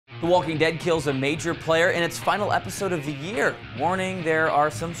The Walking Dead kills a major player in its final episode of the year. Warning, there are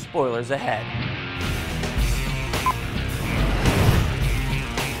some spoilers ahead.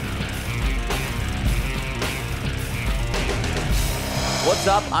 What's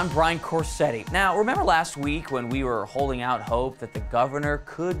up? I'm Brian Corsetti. Now, remember last week when we were holding out hope that the governor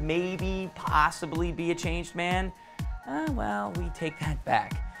could possibly be a changed man? Well, we take that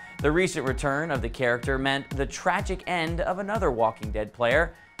back. The recent return of the character meant the tragic end of another Walking Dead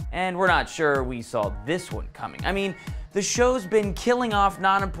player, and we're not sure we saw this one coming. I mean, the show's been killing off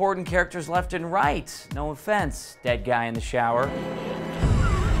non-important characters left and right. No offense, dead guy in the shower.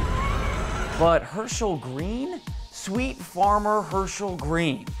 But Herschel Green? Sweet farmer Herschel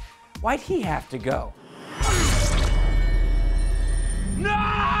Green. Why'd he have to go?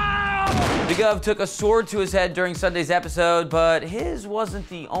 No! The Gov took a sword to his head during Sunday's episode, but his wasn't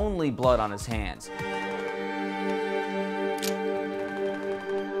the only blood on his hands.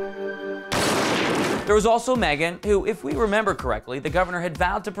 There was also Megan, who, if we remember correctly, the governor had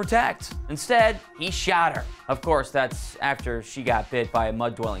vowed to protect. Instead, he shot her. Of course, that's after she got bit by a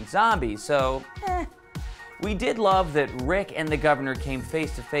mud-dwelling zombie, so We did love that Rick and the governor came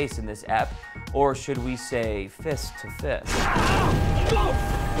face to face in this ep, or should we say fist to fist.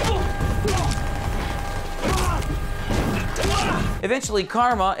 Eventually,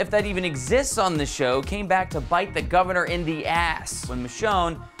 Karma, if that even exists on the show, came back to bite the governor in the ass when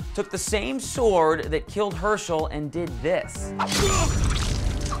Michonne took the same sword that killed Herschel and did this.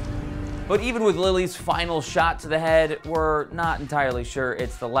 But even with Lily's final shot to the head, we're not entirely sure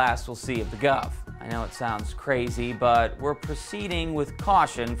it's the last we'll see of the Gov. I know it sounds crazy, but we're proceeding with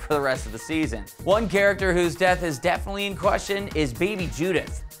caution for the rest of the season. One character whose death is definitely in question is Baby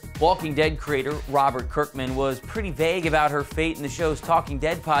Judith. Walking Dead creator Robert Kirkman was pretty vague about her fate in the show's Talking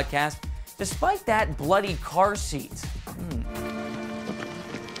Dead podcast, despite that bloody car seat.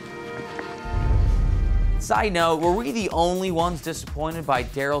 Side note, were we the only ones disappointed by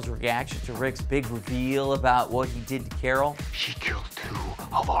Daryl's reaction to Rick's big reveal about what he did to Carol? She killed 2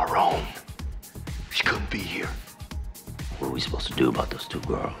 of our own. She couldn't be here. What are we supposed to do about those 2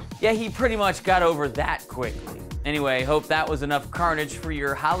 girls? Yeah, he pretty much got over that quickly. Anyway, hope that was enough carnage for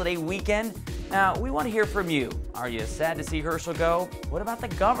your holiday weekend. Now, we want to hear from you. Are you sad to see Herschel go? What about the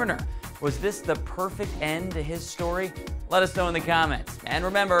governor? Was this the perfect end to his story? Let us know in the comments. And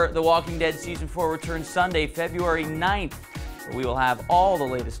remember, The Walking Dead Season 4 returns Sunday, February 9th, where we will have all the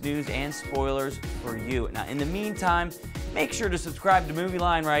latest news and spoilers for you. Now, in the meantime, make sure to subscribe to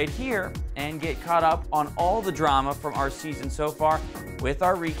Movieline right here and get caught up on all the drama from our season so far with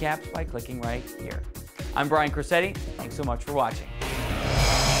our recaps by clicking right here. I'm Brian Corsetti. Thanks so much for watching.